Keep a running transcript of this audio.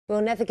We'll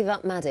never give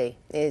up Maddie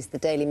is the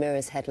Daily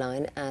Mirror's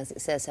headline, as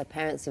it says her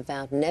parents have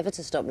vowed never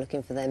to stop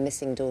looking for their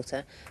missing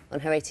daughter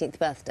on her 18th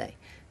birthday.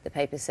 The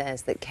paper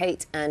says that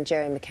Kate and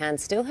Jerry McCann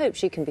still hope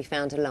she can be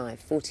found alive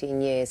 14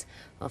 years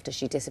after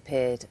she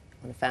disappeared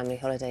on a family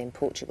holiday in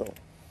Portugal.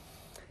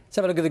 Let's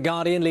have a look at The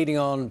Guardian, leading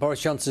on Boris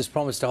Johnson's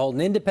promise to hold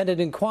an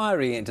independent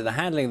inquiry into the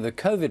handling of the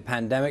Covid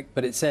pandemic,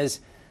 but it says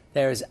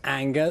there is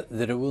anger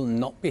that it will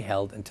not be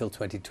held until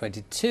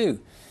 2022.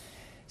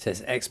 It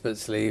says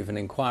experts believe an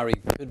inquiry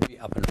could be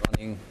up and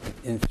running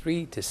in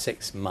 3 to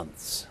 6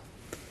 months.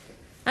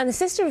 And the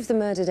sister of the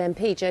murdered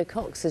MP, Jo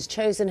Cox, has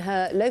chosen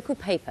her local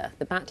paper,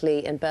 the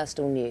Batley and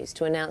Birstall News,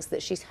 to announce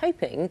that she's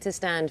hoping to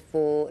stand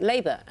for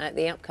Labour at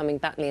the upcoming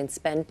Batley and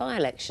Spen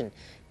by-election.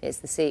 It's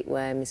the seat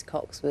where Miss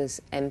Cox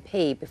was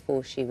MP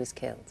before she was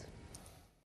killed.